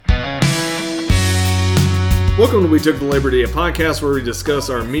Welcome to We Took the Liberty, a podcast where we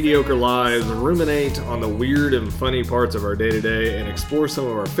discuss our mediocre lives, ruminate on the weird and funny parts of our day-to-day, and explore some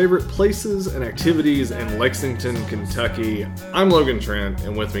of our favorite places and activities in Lexington, Kentucky. I'm Logan Trent,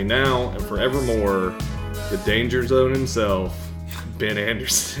 and with me now and forevermore, the Danger Zone himself, Ben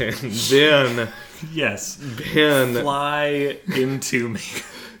Anderson. Ben. Yes. Ben. Fly into me.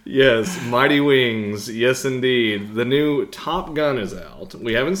 Yes, Mighty Wings. Yes, indeed. The new Top Gun is out.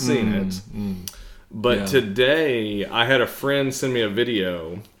 We haven't seen it. But today, I had a friend send me a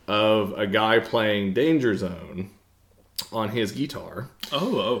video of a guy playing Danger Zone on his guitar.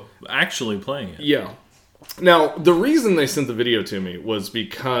 Oh, actually playing it. Yeah. Now, the reason they sent the video to me was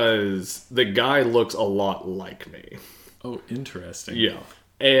because the guy looks a lot like me. Oh, interesting. Yeah.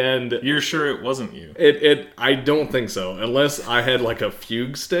 And you're sure it wasn't you? I don't think so, unless I had like a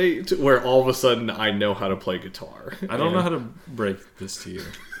fugue state where all of a sudden I know how to play guitar. I don't know how to break this to you.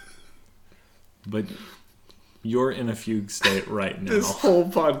 But you're in a fugue state right now. This whole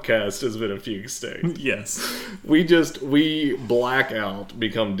podcast has been a fugue state. Yes. We black out,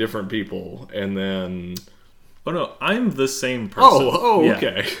 become different people, and then... Oh, no, I'm the same person. Oh,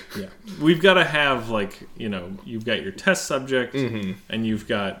 okay. Yeah. We've got to have, you've got your test subject, and you've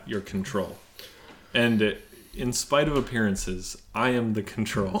got your control. And in spite of appearances, I am the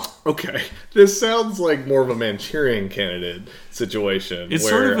control. Okay. This sounds like more of a Manchurian Candidate situation. It's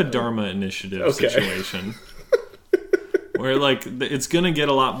sort of a Dharma Initiative situation. Where, it's going to get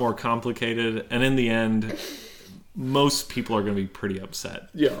a lot more complicated, and in the end, most people are going to be pretty upset.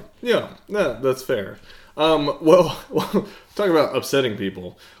 Yeah. No, that's fair. Well, talk about upsetting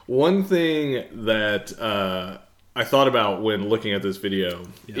people. One thing that I thought about when looking at this video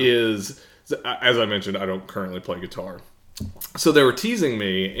is, as I mentioned, I don't currently play guitar. So they were teasing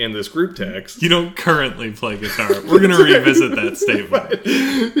me in this group text. You don't currently play guitar. We're going to revisit that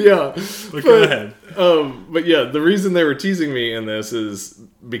statement. Yeah. But go ahead. But yeah, the reason they were teasing me in this is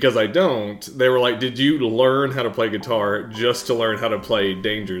because I don't. They were like, did you learn how to play guitar just to learn how to play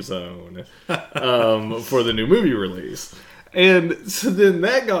Danger Zone for the new movie release? And so then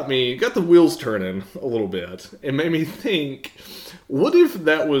that got the wheels turning a little bit. It made me think, what if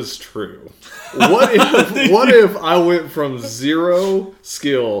that was true? What if I went from 0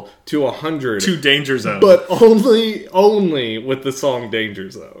 skill to 100 to Danger Zone, but only with the song Danger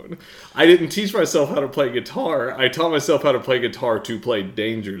Zone? I didn't teach myself how to play guitar. I taught myself how to play guitar to play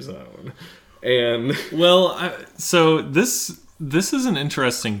Danger Zone. And so this is an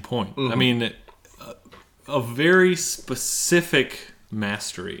interesting point. I mean, a very specific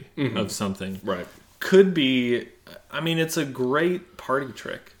mastery of something, right, could be. I mean, it's a great party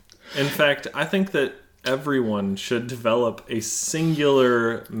trick. In fact, I think that everyone should develop a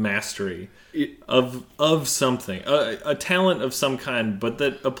singular mastery of something, a talent of some kind, but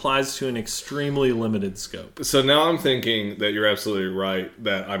that applies to an extremely limited scope. So now I'm thinking that you're absolutely right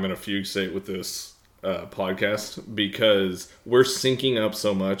that I'm in a fugue state with this podcast, because we're syncing up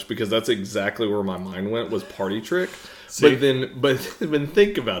so much, because that's exactly where my mind went, was party trick. See? But then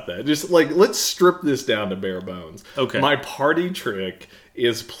think about that. Just let's strip this down to bare bones. Okay. My party trick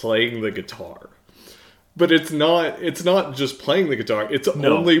is playing the guitar. But it's not just playing the guitar. It's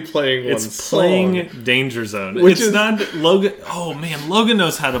only playing one song. It's playing Danger Zone. It's not Logan. Oh man, Logan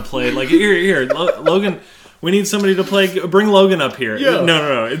knows how to play. Here, Logan. We need somebody to play. Bring Logan up here. Yeah.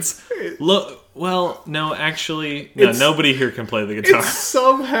 No. It's well, no. Actually, no. Nobody here can play the guitar. It's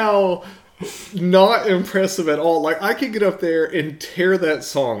somehow not impressive at all. I could get up there and tear that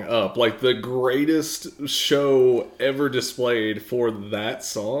song up, like the greatest show ever displayed for that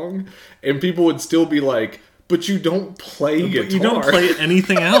song, and people would still be like, "But you don't play guitar. You don't play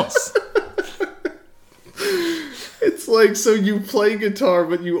anything else." It's like, so you play guitar,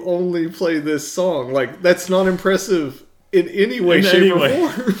 but you only play this song. That's not impressive in any way, shape, or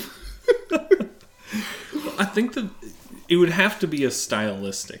form. I think that it would have to be a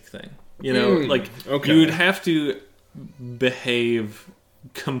stylistic thing. You know, okay. You would have to behave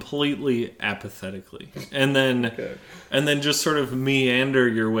completely apathetically, and then just sort of meander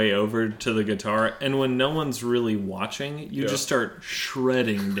your way over to the guitar. And when no one's really watching, you just start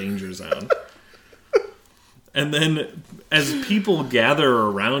shredding Danger Zone. And then, as people gather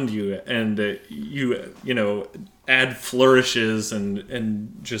around you, and you add flourishes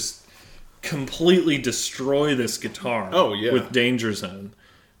and just completely destroy this guitar with Danger Zone,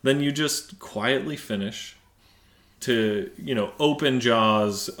 then you just quietly finish to, open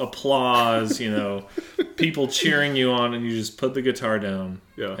jaws, applause, people cheering you on, and you just put the guitar down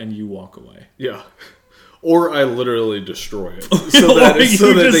and you walk away. Yeah. Or I literally destroy it so that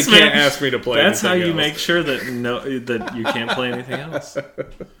they can't ask me to play. That's how you else. Make sure that that you can't play anything else.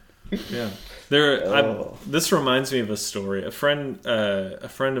 Yeah. This reminds me of a story. A friend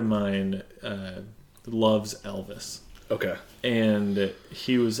of mine loves Elvis. Okay. And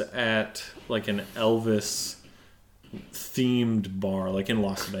he was at like an Elvis themed bar, like in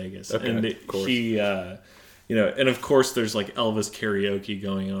Las Vegas. Okay, and of course. he, and of course there's like Elvis karaoke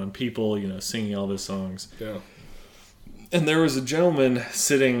going on. People, singing Elvis songs. Yeah. And there was a gentleman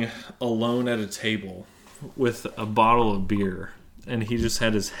sitting alone at a table with a bottle of beer. And he just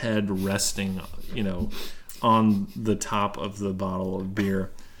had his head resting, on the top of the bottle of beer.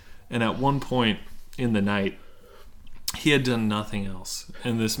 And at one point in the night, he had done nothing else.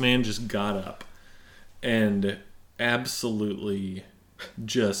 And this man just got up and absolutely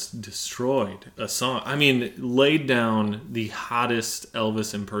just destroyed a song. I mean, laid down the hottest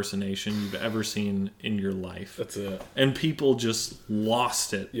Elvis impersonation you've ever seen in your life. That's it. And people just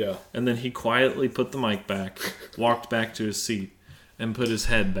lost it. Yeah. And then he quietly put the mic back, walked back to his seat, and put his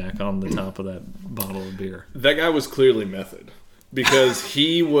head back on the top of that bottle of beer. That guy was clearly method, because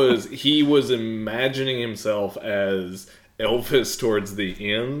he was imagining himself as Elvis towards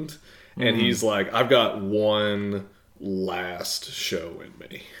the end, and he's like, I've got one last show in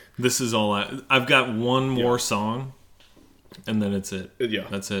me. This is all I've got one more song, and then it's it. Yeah.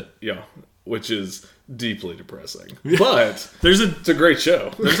 That's it. Yeah. Which is deeply depressing. But it's a great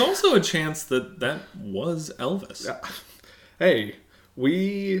show. There's also a chance that was Elvis. Yeah. Hey,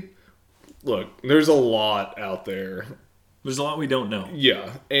 there's a lot out there. There's a lot we don't know.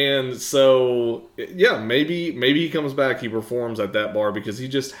 Yeah. And so, yeah, maybe he comes back, he performs at that bar because he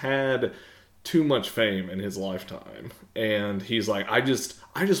just had too much fame in his lifetime. And he's like, I just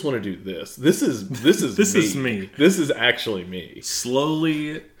want to do this. This is this me. is me. This is actually me.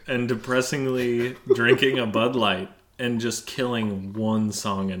 Slowly and depressingly drinking a Bud Light and just killing one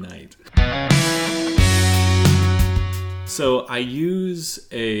song a night. So I use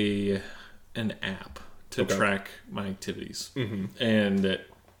an app to track my activities, and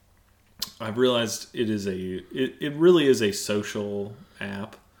I've realized it really is a social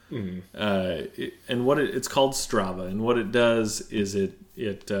app, and it's called Strava, and what it does is it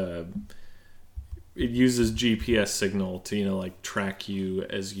uses GPS signal to like track you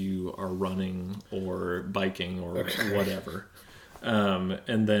as you are running or biking or whatever.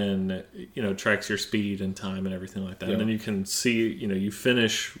 And then, tracks your speed and time and everything like that. Yeah. And then you can see, you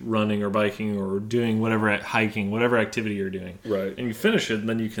finish running or biking or doing whatever, hiking, whatever activity you're doing. Right. And you finish it, and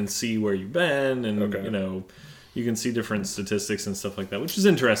then you can see where you've been and, you can see different statistics and stuff like that, which is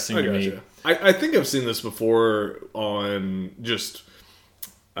interesting to me. I think I've seen this before on just,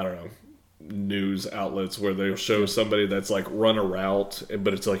 I don't know, news outlets where they'll show somebody that's like run a route,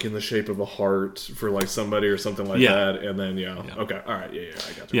 but it's like in the shape of a heart for like somebody or something like that, and then okay, all right,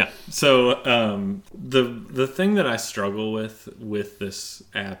 I got you. Yeah. So the thing that I struggle with this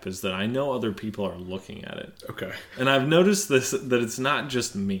app is that I know other people are looking at it. Okay. And I've noticed that it's not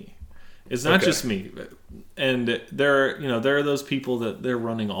just me. It's not just me, and there are those people that they're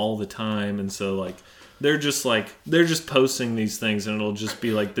running all the time, and so like. They're just posting these things, and it'll just be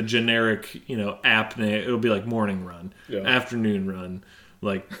like the generic, app name. It'll be like morning run, afternoon run,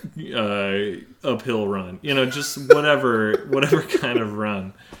 like uphill run, just whatever kind of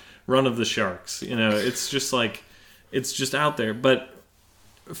run of the Sharks. It's just like, it's just out there. But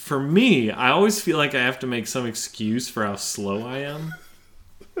for me, I always feel like I have to make some excuse for how slow I am.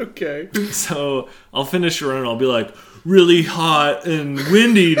 Okay. So I'll finish a run, and I'll be like, really hot and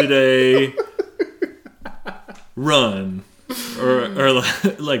windy today. Run, or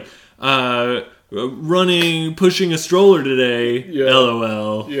like running, pushing a stroller today. Yeah.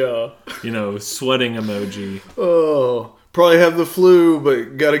 LOL. Yeah. Sweating emoji. Oh, probably have the flu,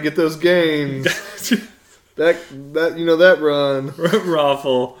 but got to get those gains. that run.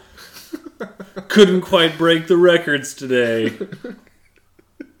 Raffle. Couldn't quite break the records today.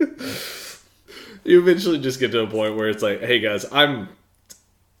 You eventually just get to a point where it's like, hey guys, I'm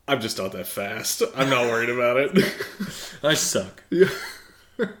just not that fast. I'm not worried about it. I suck. Yeah.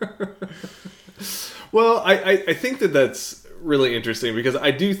 Well, I think that's really interesting because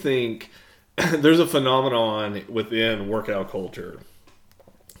I do think there's a phenomenon within workout culture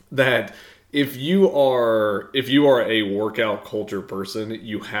that if you are a workout culture person,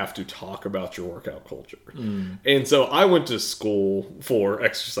 you have to talk about your workout culture. And so I went to school for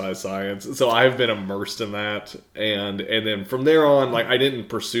exercise science, so I've been immersed in that, and then from there on, like, I didn't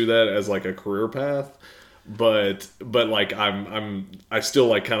pursue that as like a career path, but like I still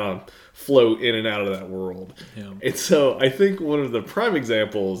like kind of float in and out of that world. Yeah. And so I think one of the prime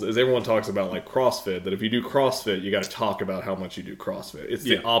examples is everyone talks about like CrossFit, that if you do CrossFit, you got to talk about how much you do CrossFit. It's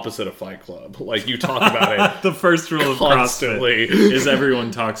the opposite of Fight Club. Like you talk about it the first rule of CrossFit is everyone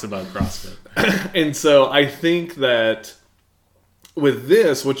talks about CrossFit. And so I think that with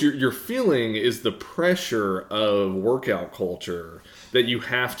this, what you're feeling is the pressure of workout culture, that you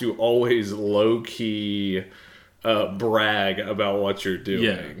have to always low-key brag about what you're doing.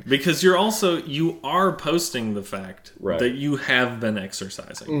 Yeah, because you are posting the fact that you have been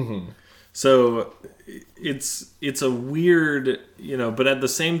exercising. Mm-hmm. So it's a weird, but at the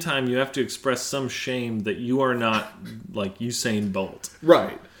same time you have to express some shame that you are not like Usain Bolt.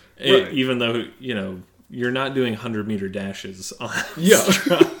 Right. Even though, you're not doing 100-meter dashes on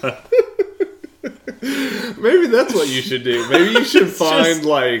Maybe that's what you should do. Maybe you should find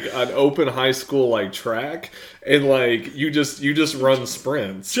like an open high school like track, and like you just run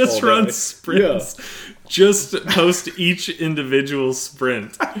sprints. Just run sprints. Yeah. Just post each individual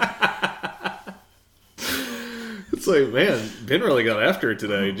sprint. It's like, man, Ben really got after it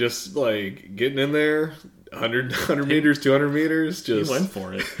today. Just like getting in there, 100 meters, 200 meters. Just he went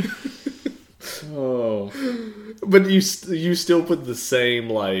for it. Oh, but you still put the same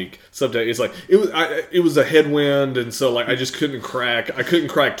like subject. It's like it was a headwind, and so like I just couldn't crack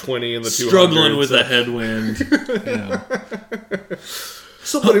 20 in the 200. Struggling with a headwind. Yeah.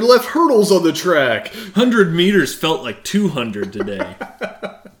 Somebody left hurdles on the track. 100 meters felt like 200 today.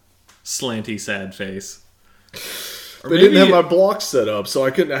 Slanty sad face. They didn't have my blocks set up, so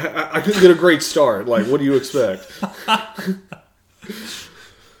I couldn't get a great start. Like, what do you expect?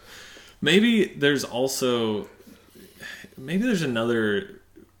 Maybe there's another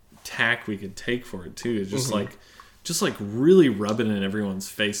tack we could take for it too. Just like really rub it in everyone's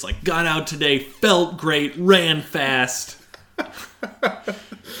face. Like, got out today, felt great, ran fast,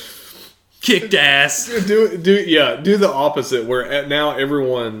 kicked ass. Do the opposite, where now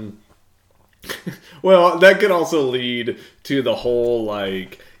everyone. Well, that could also lead to the whole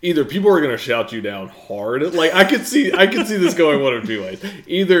like. Either people are going to shout you down hard. Like I could see this going one of two ways.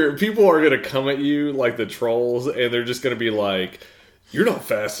 Either people are going to come at you like the trolls, and they're just going to be like, "You're not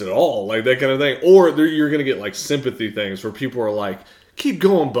fast at all," like that kind of thing. Or you're going to get like sympathy things where people are like, "Keep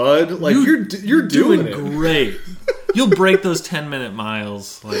going, bud. Like you're doing it great. You'll break those 10-minute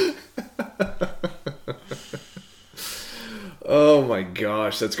miles." Like. Oh my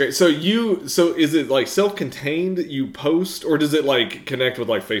gosh, that's great. So is it like self-contained you post, or does it like connect with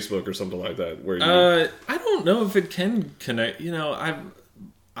like Facebook or something like that? Where I don't know if it can connect.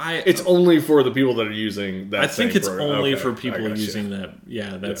 It's only for the people that are using that. I think it's program. only for people using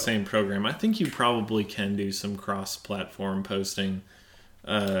that same program. I think you probably can do some cross-platform posting,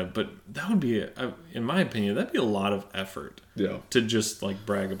 but that would be, in my opinion, that'd be a lot of effort. Yeah. To just like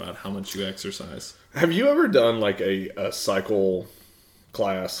brag about how much you exercise. Have you ever done like a cycle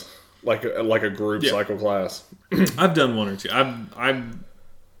class, like a group cycle class? I've done one or two.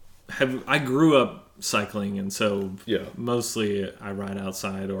 I grew up cycling, and so mostly I ride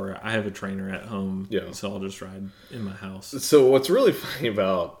outside, or I have a trainer at home. Yeah. So I'll just ride in my house. So what's really funny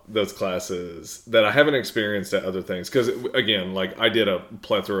about those classes that I haven't experienced at other things, because again, like I did a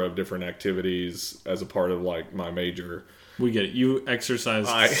plethora of different activities as a part of like my major. We get it. You exercise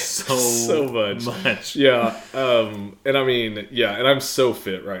so much. Yeah. And I mean, and I'm so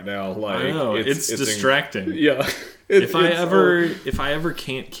fit right now. Like, I know. It's distracting. Yeah. If I ever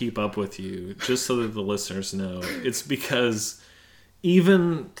can't keep up with you, just so that the listeners know, it's because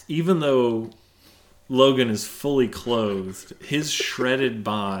even though Logan is fully clothed, his shredded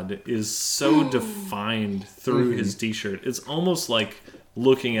bod is so defined through his t-shirt. It's almost like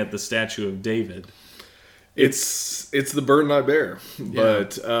looking at the statue of David. It's the burden I bear,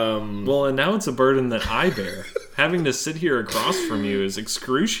 but well, and now it's a burden that I bear. Having to sit here across from you is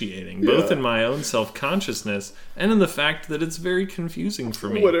excruciating, both in my own self-consciousness and in the fact that it's very confusing for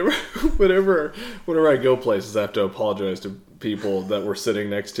me. Whenever I go places, I have to apologize to people that we're sitting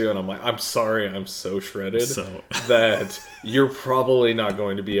next to, and I'm like, I'm sorry, I'm so shredded that you're probably not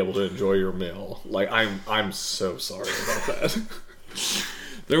going to be able to enjoy your meal. Like, I'm so sorry about that.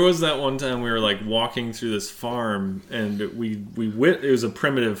 There was that one time we were like walking through this farm, and it was a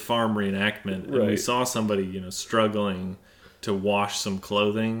primitive farm reenactment, and we saw somebody struggling to wash some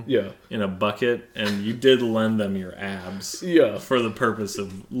clothing in a bucket, and you did lend them your abs for the purpose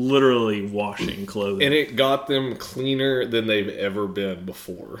of literally washing clothing, and it got them cleaner than they've ever been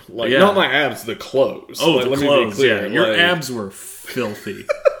before. Like not my abs, the clothes. Oh, the clothes. Your abs were filthy,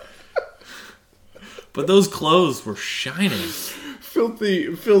 but those clothes were shining.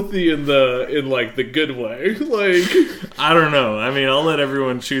 filthy in like the good way. Like, I don't know. I mean, I'll let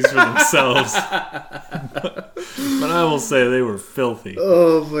everyone choose for themselves. But I will say they were filthy.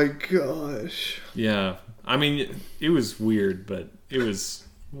 Oh my gosh. Yeah. I mean, it was weird, but it was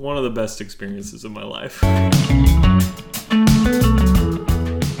one of the best experiences of my life.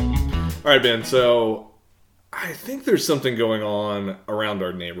 All right, Ben. So I think there's something going on around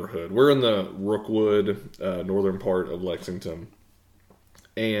our neighborhood. We're in the Rookwood, northern part of Lexington.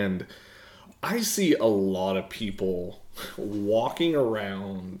 And I see a lot of people walking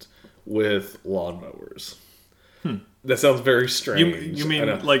around with lawnmowers. That sounds very strange. You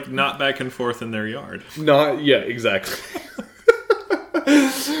mean like not back and forth in their yard? Not, yeah, exactly.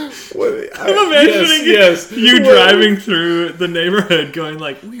 I'm imagining you driving through the neighborhood going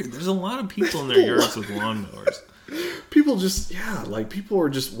like, weird, there's a lot of people in their yards with lawnmowers. People just, people are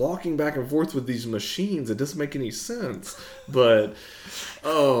just walking back and forth with these machines. It doesn't make any sense. But,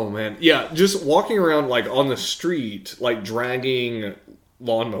 oh man. Yeah, just walking around like on the street, like dragging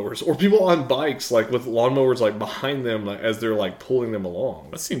lawnmowers. Or people on bikes, like with lawnmowers like behind them as they're like pulling them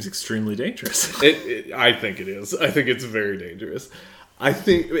along. That seems extremely dangerous. I think it is. I think it's very dangerous. I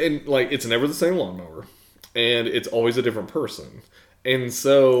think, and like, it's never the same lawnmower. And it's always a different person. And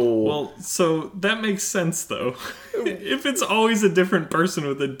so that makes sense though. If it's always a different person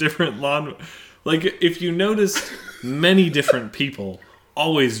with a different lawn, like if you noticed many different people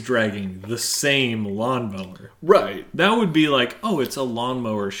always dragging the same lawnmower, right? That would be like, oh, it's a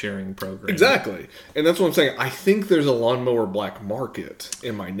lawnmower sharing program. Exactly, and that's what I'm saying. I think there's a lawnmower black market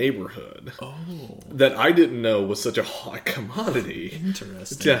in my neighborhood. Oh, that I didn't know was such a hot commodity.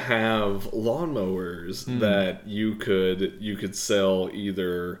 Interesting. To have lawnmowers that you could sell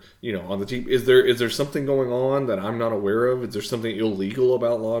either on the cheap. Is there something going on that I'm not aware of? Is there something illegal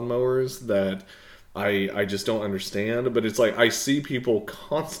about lawnmowers that I just don't understand? But it's like I see people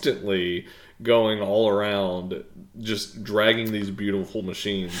constantly going all around just dragging these beautiful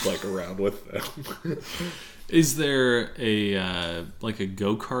machines like around with them. Is there a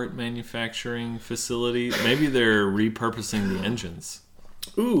go-kart manufacturing facility? Maybe they're repurposing the engines.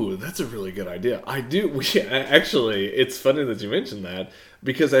 Ooh, that's a really good idea. Actually, it's funny that you mentioned that,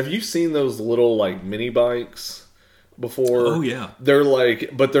 because have you seen those little like mini bikes before? Oh yeah, they're like,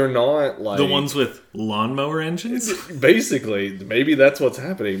 but they're not like the ones with lawnmower engines. Basically, maybe that's what's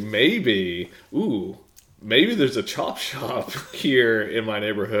happening. Maybe there's a chop shop here in my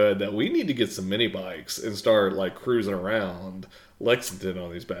neighborhood that we need to get some mini bikes and start like cruising around Lexington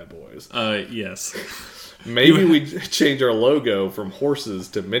on these bad boys. Yes. Maybe we change our logo from horses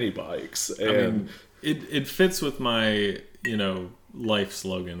to mini bikes. And I mean, it fits with my life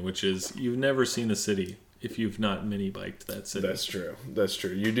slogan, which is you've never seen a city if you've not mini biked that city. That's true. That's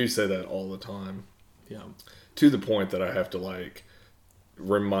true. You do say that all the time. Yeah. To the point that I have to like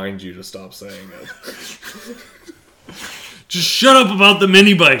remind you to stop saying it. Just shut up about the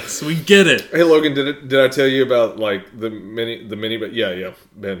mini bikes. We get it. Hey Logan, did I tell you about like the mini bike? Yeah,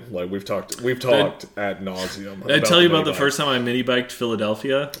 Ben. Like we've talked ad nauseum. Did I tell you about the first time I mini biked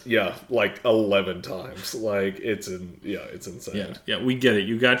Philadelphia? Yeah, like 11 times. Like it's insane. Yeah, we get it.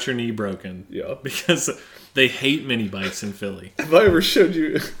 You got your knee broken. Yeah, because they hate mini bikes in Philly. Have I ever showed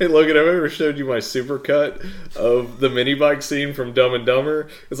you? Hey Logan, have I ever showed you my supercut of the mini bike scene from Dumb and Dumber?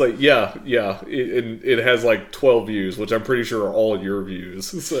 It's like it has like 12 views, which I'm pretty sure are all your views.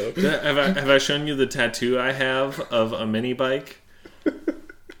 So have I shown you the tattoo I have of a mini bike?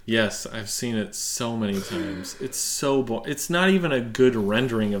 Yes, I've seen it so many times. It's so it's not even a good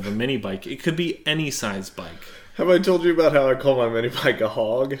rendering of a mini bike. It could be any size bike. Have I told you about how I call my mini bike a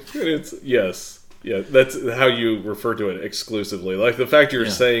hog? Yes. Yeah, that's how you refer to it exclusively. Like, the fact you're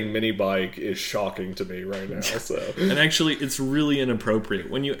saying mini bike is shocking to me right now. So, and actually, it's really inappropriate.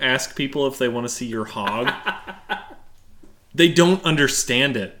 When you ask people if they want to see your hog, they don't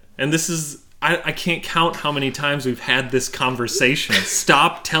understand it. And this is... I can't count how many times we've had this conversation.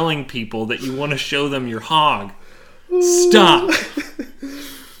 Stop telling people that you want to show them your hog. Stop.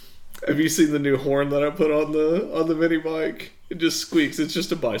 Have you seen the new horn that I put on the mini bike? It just squeaks. It's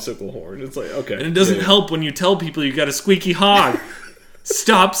just a bicycle horn. It's like, okay. And it doesn't help when you tell people you got a squeaky hog.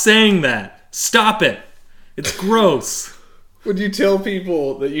 Stop saying that. Stop it. It's gross. When you tell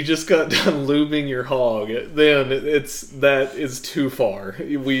people that you just got done lubing your hog, then that is too far.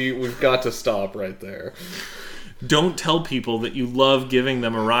 We've got to stop right there. Don't tell people that you love giving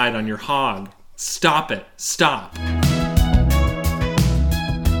them a ride on your hog. Stop it. Stop.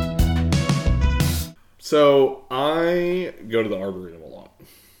 So I go to the Arboretum a lot.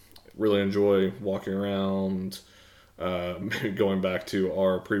 Really enjoy walking around. Maybe going back to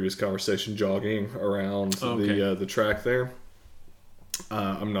our previous conversation, jogging around the track there.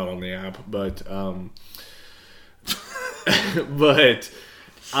 I'm not on the app, but but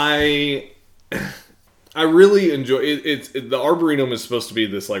I really enjoy it. The Arboretum is supposed to be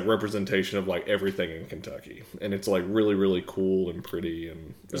this like representation of like everything in Kentucky, and it's like really, really cool and pretty.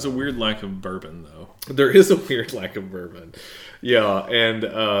 And there's a weird lack of bourbon, though. There is a weird lack of bourbon, yeah. And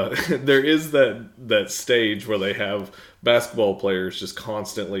there is that stage where they have basketball players just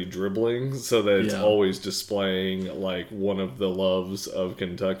constantly dribbling, so that it's always displaying like one of the loves of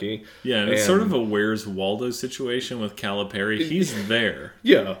Kentucky. Yeah, and it's sort of a Where's Waldo situation with Calipari. He's there.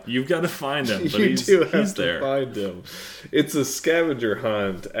 Yeah, you've got to find him, but he's there. Find him. It's a scavenger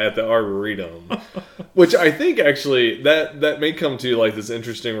hunt at the Arboretum, which I think actually that may come to like this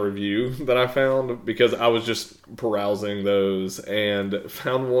interesting review that I found, because I was just perusing those and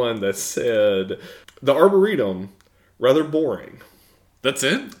found one that said the Arboretum, rather boring. That's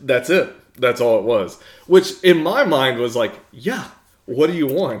it? That's it. That's all it was. Which in my mind was like, yeah, what do you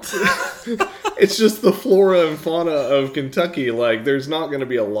want? It's just the flora and fauna of Kentucky. Like, there's not going to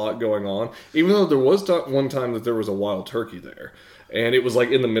be a lot going on. Even though there was one time that there was a wild turkey there. And it was like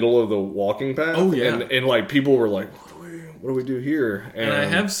in the middle of the walking path. Oh, yeah. And like people were like, what do we do here? And I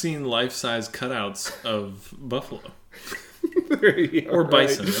have seen life-size cutouts of buffalo. Or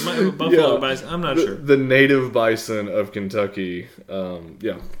bison. It might have buffalo bison. I'm not sure. The native bison of Kentucky.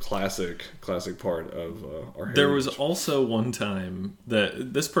 Classic part of our heritage. There was also one time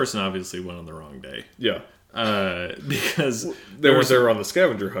that this person obviously went on the wrong day. Yeah. Because they were on the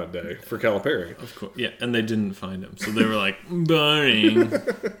scavenger hunt day for Calipari. Of course. Yeah, and they didn't find him. So they were like, boring.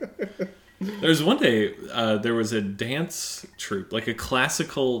 There was one day, there was a dance troupe, like a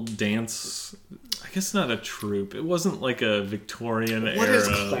classical dance. I guess not a troupe. It wasn't like a Victorian era. What is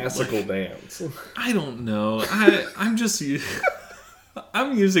classical dance? I don't know. I'm just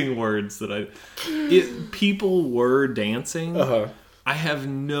I'm using words that people were dancing. Uh-huh. I have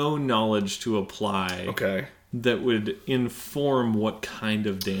no knowledge to apply. Okay. That would inform what kind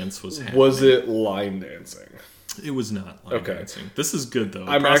of dance was happening. Was it line dancing? It was not line dancing. This is good, though.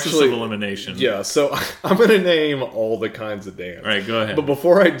 Process of elimination. Yeah, so I'm going to name all the kinds of dance. All right, go ahead. But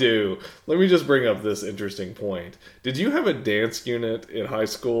before I do, let me just bring up this interesting point. Did you have a dance unit in high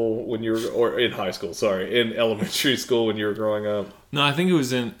school when you were, in elementary school when you were growing up? No, I think it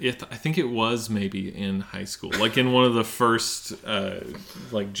was I think it was maybe in high school. Like in one of the first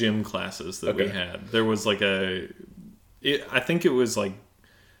like gym classes that we had. There was like I think it was like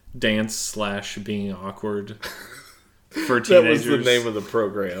dance / being awkward for teenagers. That was the name of the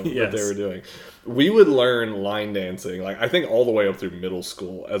program that they were doing. We would learn line dancing, like I think all the way up through middle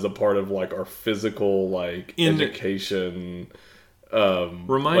school, as a part of like our physical like education.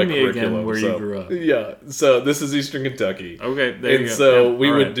 Remind me again where you grew up. Yeah, so this is Eastern Kentucky. Okay, there you go. And so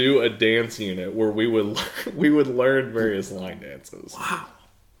we would do a dance unit where we would learn various line dances. Wow.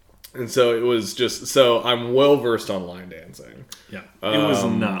 And so it was just, so I'm well versed on line dancing. Yeah. It was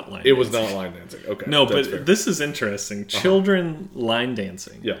not line dancing. It was not line dancing. Okay. No, but fair. This is interesting. Children line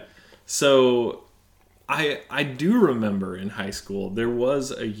dancing. Yeah. So I do remember in high school, there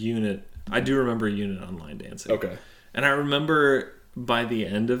was a unit. I do remember a unit on line dancing. Okay. And I remember by the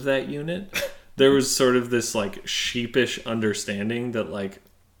end of that unit, there was sort of this like sheepish understanding that like,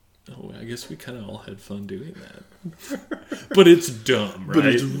 oh, I guess we kind of all had fun doing that. But it's dumb, right? But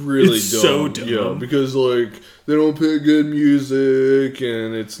it's really dumb. So dumb. Yeah, because like they don't pick good music,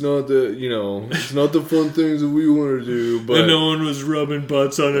 and it's not it's not the fun things that we want to do. But and no one was rubbing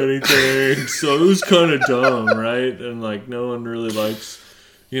butts on anything, so it was kind of dumb, right? And like no one really likes,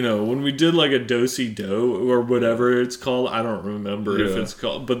 when we did like a do-si-do or whatever it's called. I don't remember if it's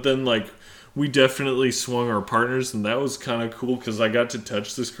called, but then like. We definitely swung our partners, and that was kind of cool because I got to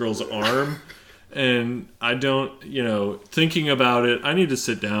touch this girl's arm, and I don't, thinking about it, I need to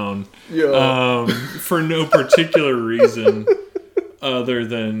sit down for no particular reason other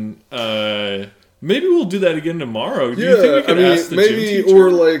than maybe we'll do that again tomorrow. Do you think we could ask the gym teacher?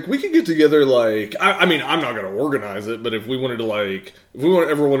 Or like we could get together. Like I mean, I'm not going to organize it, but if we wanted to,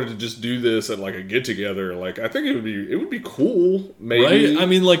 ever wanted to just do this at like a get together, like I think it would be cool. Maybe, right? I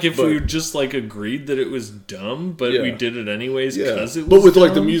mean, like if we just like agreed that it was dumb, but we did it anyways because it was. But with dumb.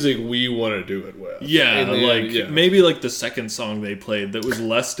 Like the music we want to do it with, maybe like the second song they played that was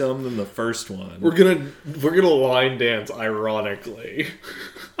less dumb than the first one. We're gonna line dance ironically.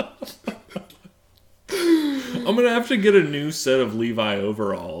 I'm going to have to get a new set of Levi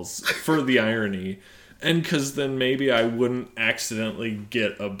overalls for the irony. And because then maybe I wouldn't accidentally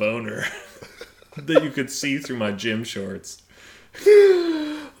get a boner that you could see through my gym shorts.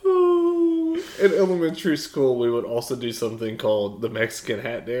 In elementary school, we would also do something called the Mexican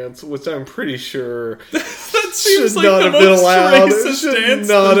hat dance, which I'm pretty sure... That seems should like not the have been most allowed. It racist should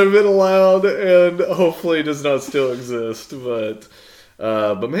answer. not have been allowed, and hopefully does not still exist. But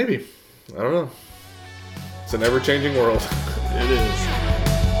maybe, I don't know. It's an ever-changing world. It is.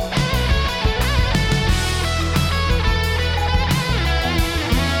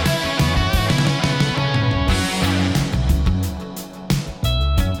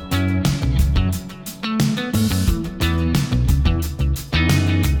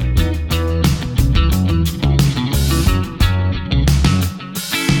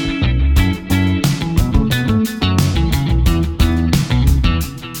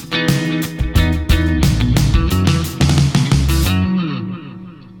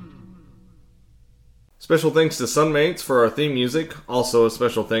 Special thanks to Sunmates for our theme music. Also, a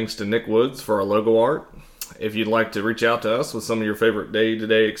special thanks to Nick Woods for our logo art. If you'd like to reach out to us with some of your favorite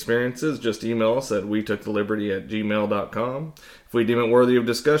day-to-day experiences, just email us at wetooktheliberty@gmail.com. If we deem it worthy of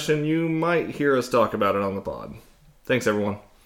discussion, you might hear us talk about it on the pod. Thanks, everyone.